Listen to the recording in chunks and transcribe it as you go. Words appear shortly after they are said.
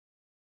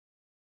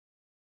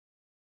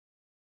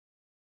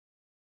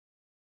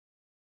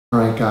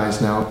Alright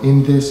guys, now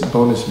in this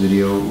bonus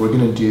video we're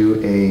going to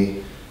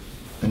do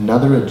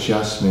another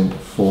adjustment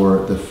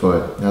for the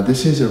foot. Now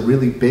this is a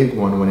really big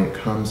one when it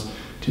comes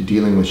to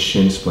dealing with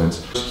shin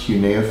splints.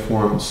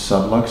 Cuneiform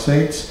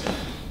subluxates.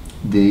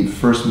 The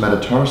first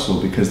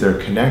metatarsal, because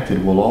they're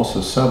connected, will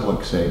also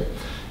subluxate.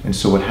 And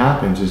so what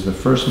happens is the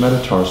first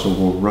metatarsal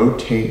will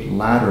rotate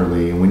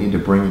laterally and we need to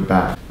bring it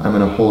back. I'm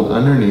going to hold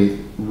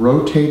underneath,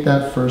 rotate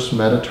that first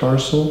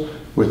metatarsal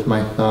with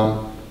my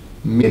thumb.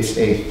 It's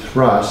a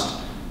thrust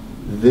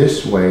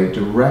this way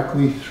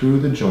directly through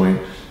the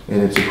joint,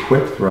 and it's a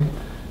quick thrust.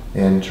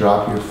 And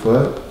drop your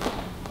foot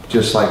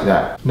just like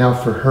that. Now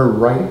for her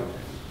right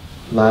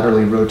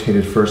laterally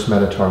rotated first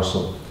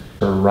metatarsal,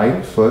 her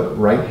right foot,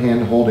 right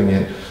hand holding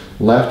it,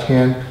 left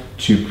hand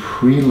to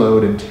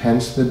preload and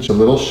tense the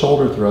little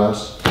shoulder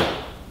thrust,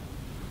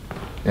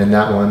 and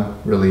that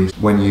one release.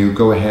 When you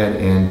go ahead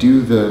and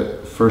do the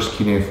first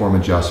cuneiform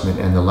adjustment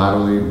and the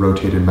laterally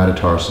rotated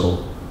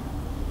metatarsal,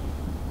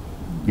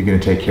 you're going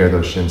to take care of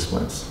those shin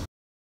splints.